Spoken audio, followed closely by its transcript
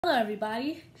Hello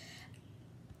everybody.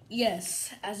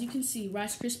 Yes, as you can see,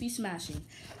 Rice Krispie smashing.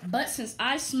 But since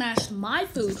I smashed my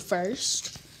food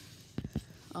first,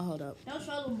 hold up. Don't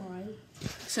show them mine.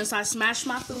 Since I smashed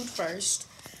my food first,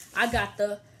 I got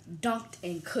the dunked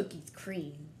in cookie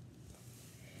cream.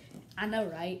 I know,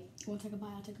 right? You want to take a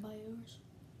bite? I'll take a bite of yours.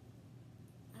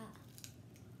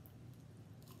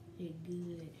 It's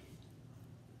good.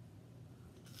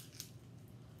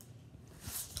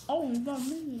 Oh, you got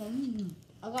me.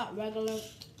 I got regular.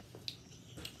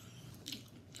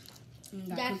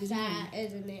 That's sad,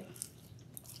 isn't it?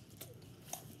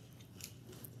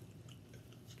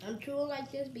 I'm chewing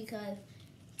like this because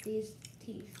these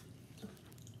teeth.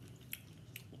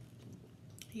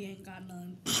 He ain't got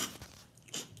none.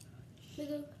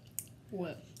 Nigga.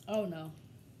 What? Oh no.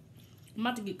 I'm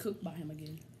about to get cooked by him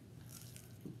again.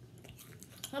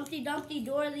 Humpty Dumpty,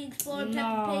 Dora the Explorer,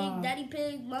 Nah. Peppa Pig, Daddy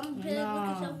Pig, Mama Pig, Nah. look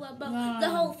yourself up, bro. Nah. The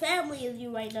whole family is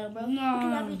you right now, bro. Nah. You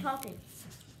cannot be talking.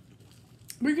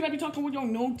 Bro, you cannot be talking with your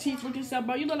no teeth looking stuff,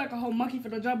 bro. You look like a whole monkey for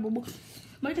the job, bro. Bro,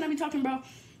 you cannot be talking, bro.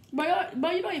 Bro,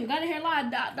 you don't even got a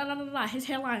hairline. His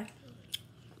hairline.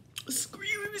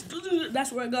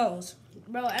 That's where it goes.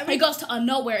 Bro, It goes to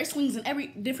nowhere. It swings in every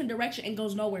different direction and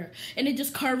goes nowhere. And it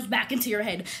just curves back into your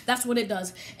head. That's what it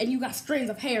does. And you got strands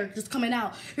of hair just coming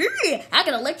out. I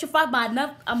get electrified by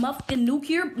a fucking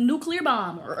nuclear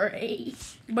bomb. Bro,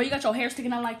 you got your hair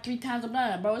sticking out like 3 times of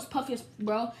blood, bro. It's puffy as,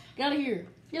 bro. Get out of here.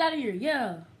 Get out of here.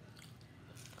 Yeah.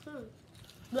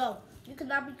 Bro, you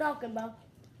cannot be talking, bro.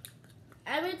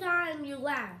 Every time you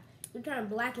laugh, you turn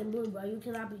black and blue, bro. You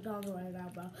cannot be talking right now,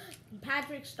 bro.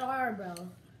 Patrick Star, bro.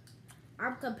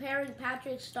 I'm comparing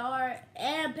Patrick Star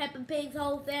and Peppa Pig's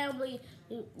whole family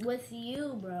with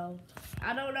you, bro.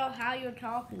 I don't know how you're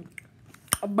talking.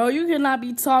 Bro, you cannot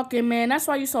be talking, man. That's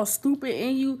why you so stupid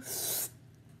and you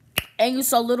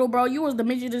so little, bro. You was the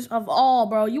midgetest of all,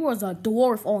 bro. You was a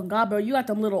dwarf on God, bro. You got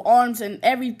them little arms and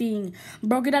everything.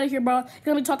 Bro, get out of here, bro. You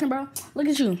gonna be talking, bro? Look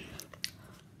at you.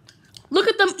 Look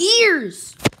at them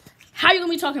ears. How you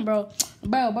gonna be talking, bro?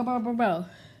 Bro.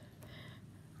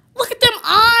 Look at them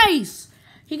eyes.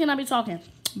 He cannot be talking.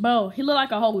 Bro, he look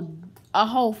like a whole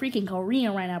freaking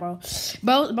Korean right now, bro.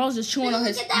 Bro's just chewing on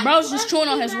his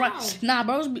rice. Nah,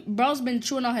 bro's been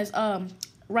chewing on his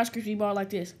Rice Krispie bar like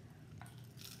this.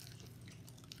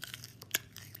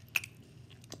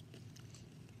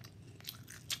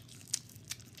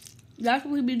 That's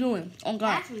what he be doing. On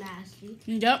God. That's nasty.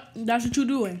 Yep, that's what you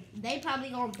doing. They probably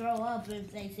gonna throw up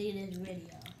if they see this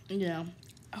video. Yeah.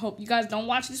 I hope you guys don't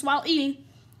watch this while eating.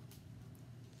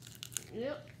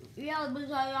 Yep. Yeah, because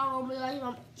y'all gonna be like,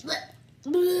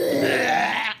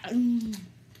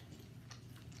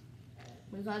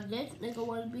 because this nigga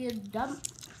wanna be a dumb.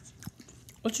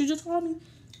 What you just called me?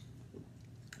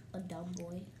 A dumb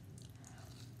boy.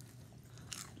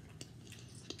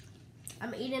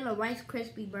 I'm eating a Rice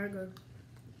Krispie burger.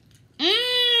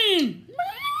 Hey,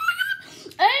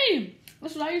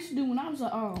 that's what I used to do when I was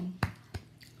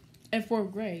in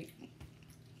 4th grade.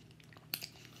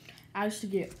 I used to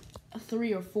get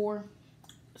 3 or 4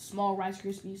 small Rice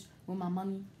Krispies with my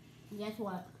money. Guess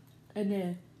what? And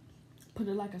then put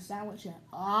it like a sandwich and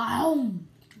Hold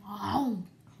on,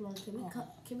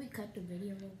 can we cut the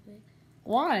video real quick?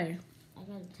 Why? I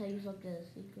gotta tell you something a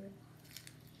secret.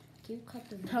 Can you cut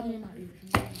the video? Tell me about it.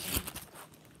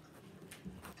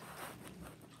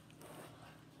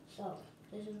 So,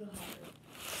 this is what happened.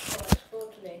 So, at school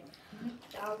today,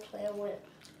 I was playing with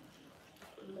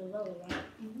Novella, right?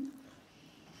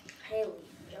 Haley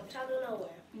jumped out of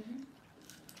nowhere.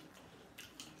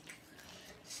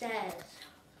 Says,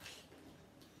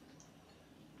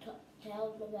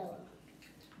 tells Novella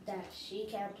that she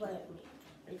can't play with me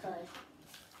because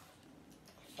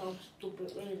some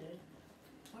stupid reason.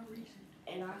 What reason?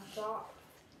 And I thought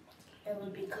it was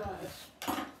because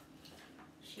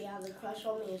she has a crush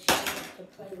on me and she wants to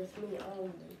play with me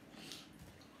only.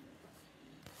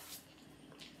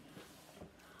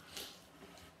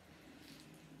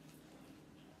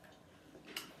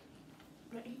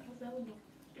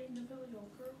 Ain't Novella your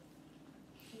girl?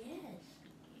 Yes.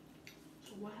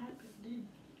 So what happened then?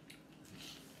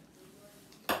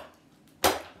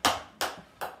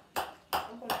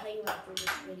 I'm gonna tell you after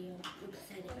this video. You can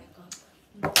set it back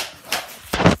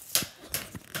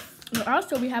up.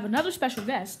 Also, we have another special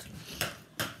guest.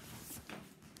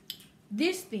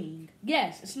 This thing.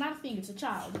 Yes, it's not a thing, it's a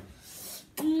child.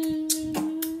 Same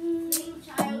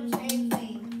child, same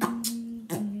thing.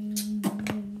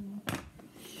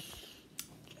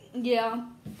 Yeah.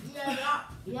 Yeah,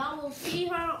 y'all will see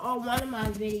her on one of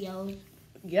my videos.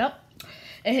 Yep.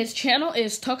 And his channel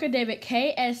is Tucker David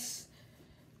KS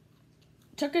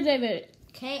Tucker David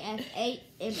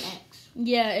KS8MX.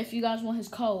 Yeah, if you guys want his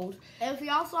code. If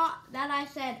y'all saw that I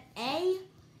said A,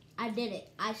 I did it.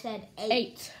 I said 8.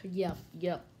 8.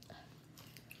 Yep.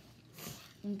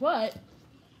 But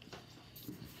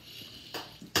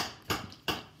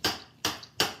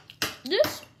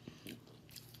this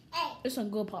is a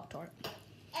good Pop-Tart.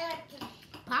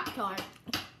 Pop-Tart?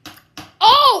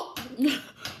 Oh! Why you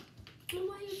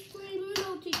screaming? You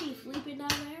know Tiki sleeping down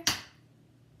there?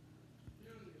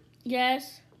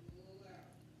 Yes.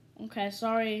 Okay,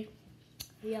 sorry.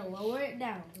 Yeah, lower it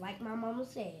down, like my mama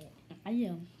said. I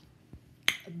am.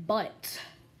 But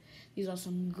these are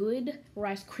some good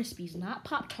Rice Krispies, not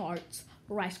Pop-Tarts,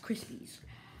 Rice Krispies.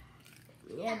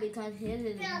 Yeah, because his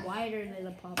is wider than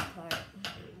a Pop-Tart.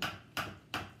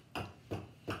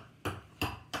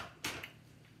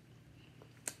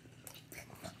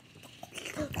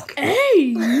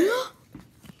 Hey!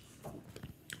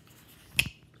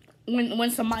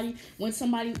 When somebody wants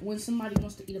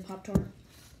to eat a Pop-Tart.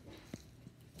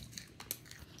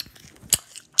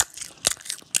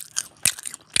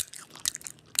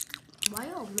 Why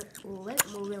y'all lip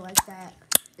moving like that?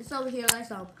 It's over here like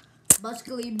some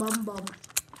buskily bum bum.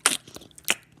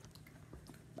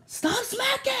 Stop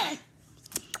smacking!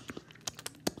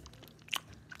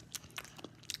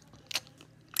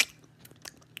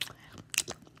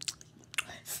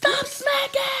 Stop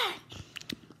smacking!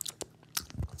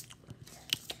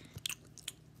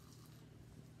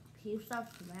 Can you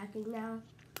stop smacking now?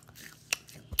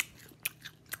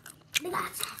 Nigga, I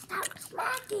said stop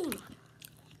smacking!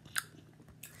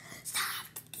 Stop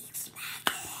keep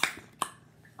smacking!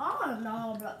 Oh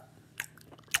no, bro.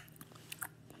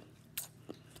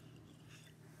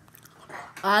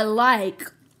 I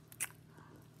like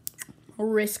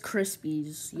Rice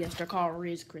Krispies. Yes, they're called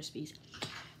Rice Krispies.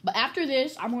 But after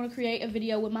this, I'm gonna create a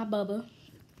video with my bubba,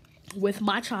 with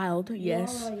my child.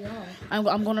 Yes, Oh, yeah.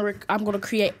 I'm gonna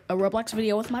create a Roblox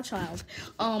video with my child.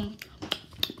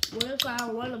 What if I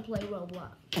don't want to play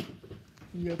Roblox?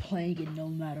 You're playing it no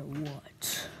matter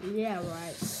what. Yeah,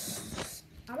 right.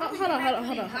 Hold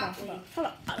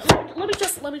on.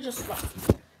 Let me just stop.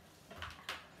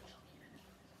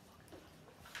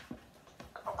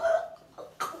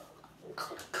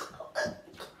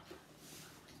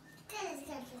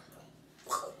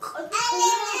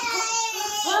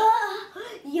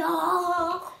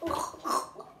 Yeah.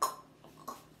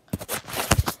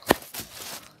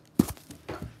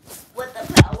 With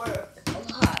the power of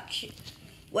hot chicken.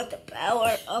 With the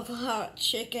power of hot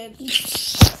chicken.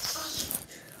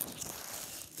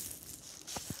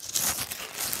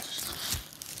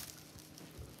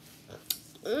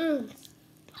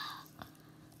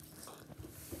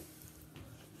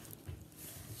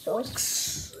 So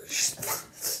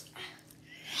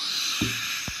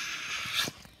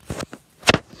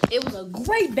It was a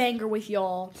great banger with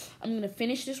y'all. I'm gonna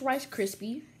finish this Rice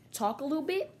Krispie, talk a little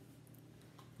bit,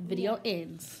 video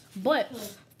ends. But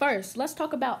first, let's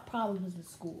talk about problems in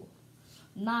school.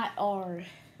 Not our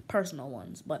personal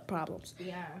ones, but problems.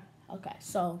 yeah. Okay,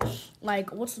 so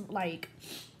what's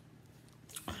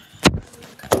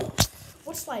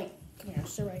come here,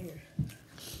 sit right here.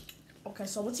 Okay,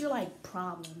 so what's your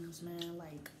problems, man?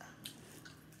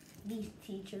 These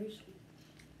teachers,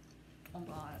 Oh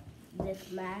God.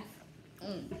 this math,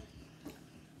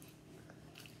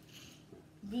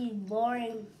 these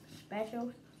boring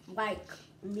specials like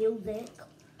music,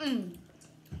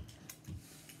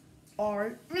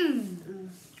 Art.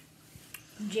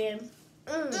 gym.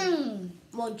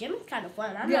 Well, gym is kind of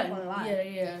fun. I'm Yeah, not gonna lie.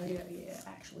 yeah,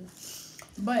 actually.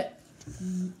 But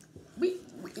we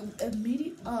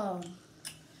immediate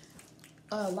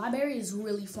library is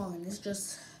really fun. It's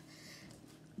just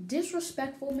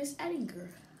disrespectful, Miss Ettinger.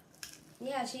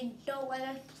 Yeah, she don't let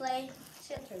us play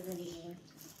centers anymore.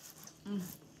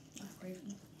 That's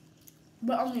crazy.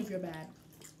 But only if you're bad,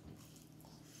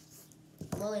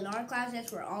 Well, in our class, that's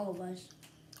for all of us.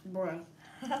 bruh.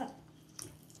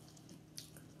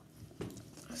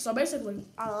 So basically,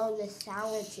 I love this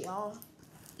sandwich, y'all.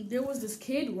 there was this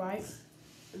kid, right?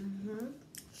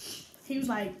 He was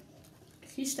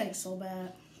he stank so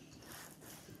bad.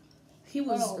 He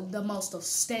was the most of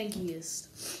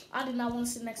stankiest. I did not want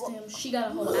to sit next to him. She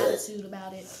got a whole attitude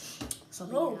about it. So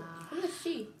Who is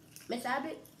she? Miss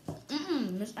Abbott?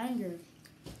 Miss Anger.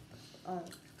 Oh.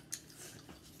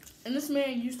 And this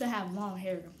man used to have long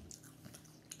hair.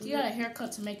 He got a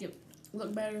haircut to make it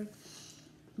look better,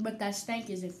 but that stank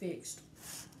isn't fixed.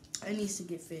 It needs to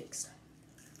get fixed.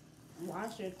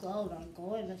 Wash your clothes or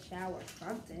go in the shower or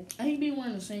something. And he be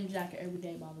wearing the same jacket every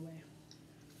day, by the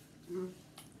way.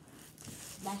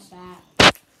 That's sad.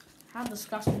 How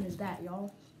disgusting is that,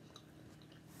 y'all?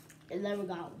 It never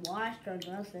got washed or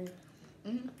nothing.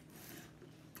 Mm-hmm.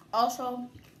 Also,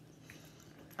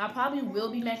 I probably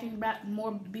will be making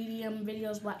more BDM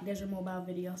videos, Black Desert Mobile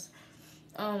videos.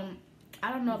 I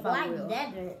don't know if I will.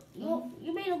 Black Desert.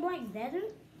 You made a Black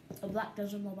Desert? A Black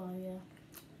Desert Mobile, yeah.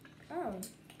 Oh.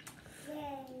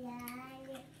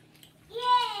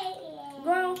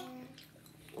 Girl,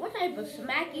 what type of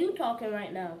smack you talking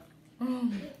right now?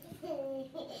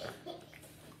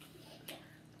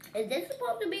 Is this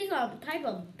supposed to be some type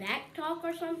of back talk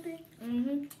or something?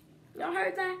 Mm-hmm. Y'all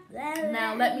heard that?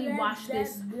 Now let me wash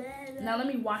this. Now let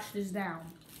me wash this down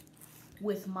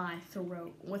with my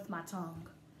throat, with my tongue.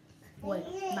 Wait,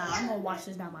 nah, I'm gonna wash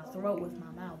this down my throat with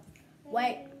my mouth.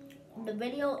 Wait, the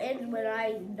video ends when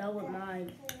I'm done with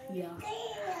mine. Yeah,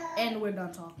 and we're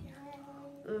done talking.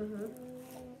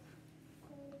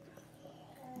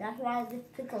 That's why I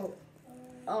just took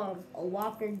a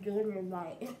Walker Junior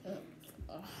bite.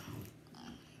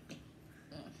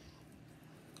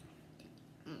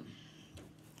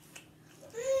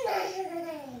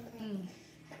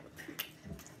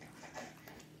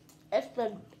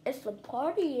 It's the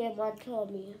party in my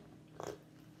tummy.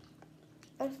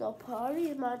 It's the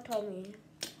party in my tummy.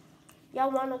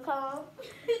 Y'all wanna come?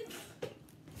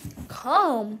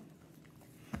 Come?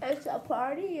 It's a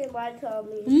party in my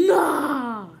tummy.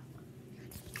 Nah.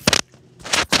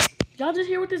 Y'all just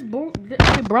hear what this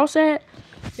bro said?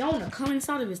 Y'all wanna come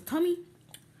inside of his tummy?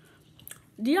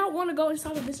 Do y'all wanna go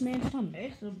inside of this man's tummy?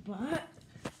 It's a butt.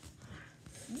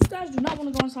 You guys do not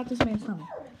want to go inside this man's tummy.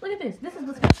 Look at this. This is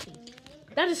disgusting.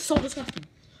 That is so disgusting. Who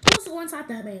wants to go inside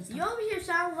that man's tummy? You over here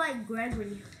sound like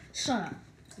Gregory. Shut up.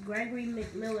 Gregory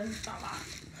McMillan.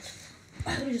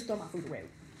 Let me just throw my food away.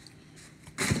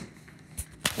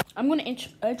 I'm gonna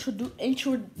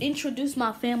introduce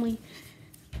my family.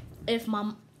 If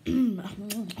my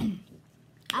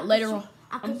later on,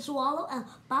 I can swallow a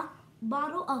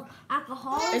bottle of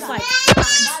alcohol. It's like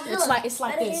this.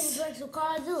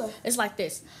 It's like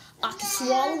this. I can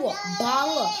swallow a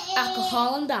bottle of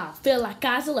alcohol and die. Feel like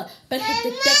Godzilla, but hit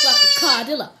the deck like a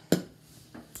cardilla.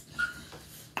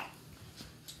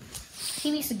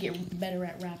 He needs to get better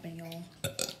at rapping, y'all.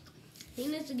 He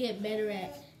needs to get better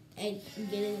at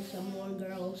getting some more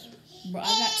girls. Bro, I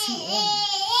got 2 on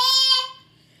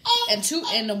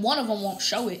me. And one of them won't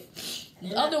show it.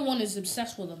 The other one is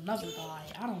obsessed with another guy.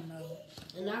 I don't know.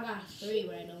 And I got 3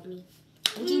 right on me.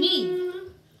 What you mean?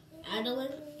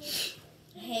 Adeline,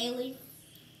 Haley,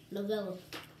 Novella.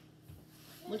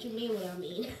 What you mean what I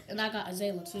mean? And I got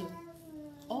Azalea too.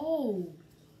 Oh.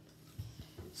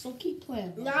 So keep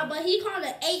playing. Bro. Nah, but he called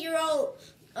an 8-year-old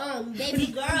baby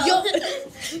girl. Yo.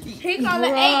 He called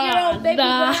an 8-year-old baby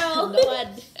girl.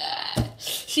 No,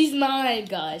 she's 9,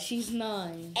 guys. She's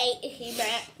 9. 8, he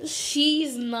mad.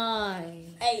 She's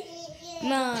 9. 8.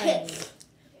 9.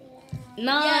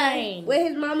 9. Yeah. When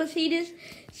his mama see this,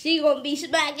 she gonna be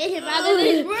smacking him out of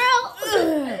this world.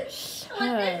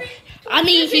 I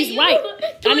mean, he's right.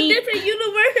 Different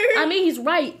universe. I mean, he's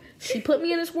right. She put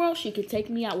me in this world. She could take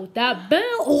me out with that bell.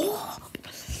 Oh.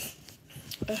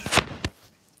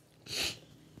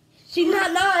 She's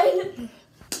not 9.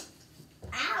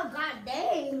 Ow, god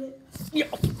dang. Yeah.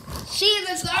 She in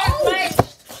the third place.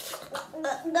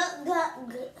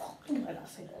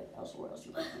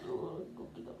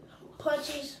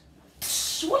 Punches.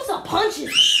 What is a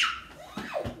punches?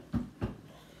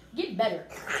 Get better.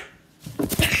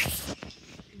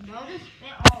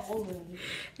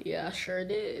 Yeah, I sure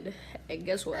did. And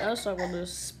guess what else I'm gonna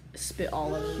spit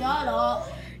all over you? Shut up.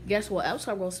 Guess what else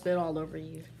I'm gonna spit all over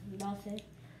you? Nothing.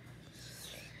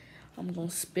 I'm gonna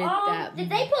spit that. Did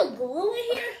they put glue in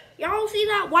here? Y'all see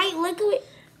that white liquid?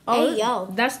 Oh, hey, yo.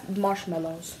 That's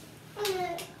marshmallows.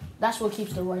 That's what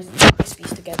keeps the Rice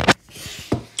Krispies together.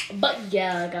 But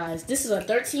yeah, guys, this is a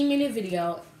 13-minute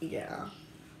video. Yeah.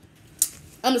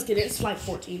 I'm just kidding. It's like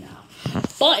 14 now.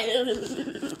 But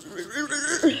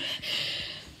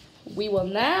we will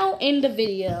now end the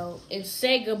video and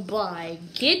say goodbye.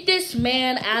 Get this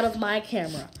man out of my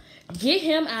camera. Get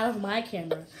him out of my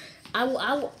camera. I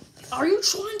will. Are you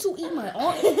trying to eat my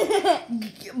arm?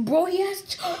 Bro, he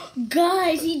has...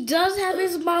 Guys, he does have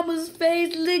his mama's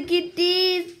face. Look at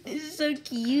this. It's so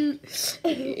cute.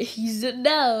 He's a...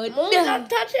 No. Don't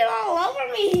touch it all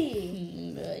over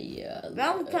me. Yeah.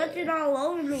 Don't touch it all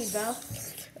over me, bro. I'll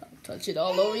touch it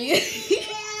all over you.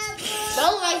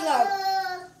 Don't like that.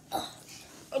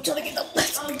 I'm trying to get the...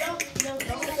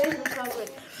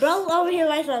 Don't. Bro, over here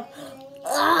like some...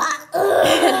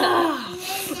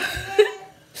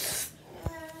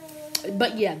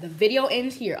 But yeah, the video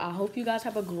ends here. I hope you guys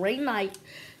have a great night.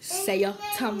 See ya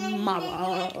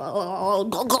tomorrow.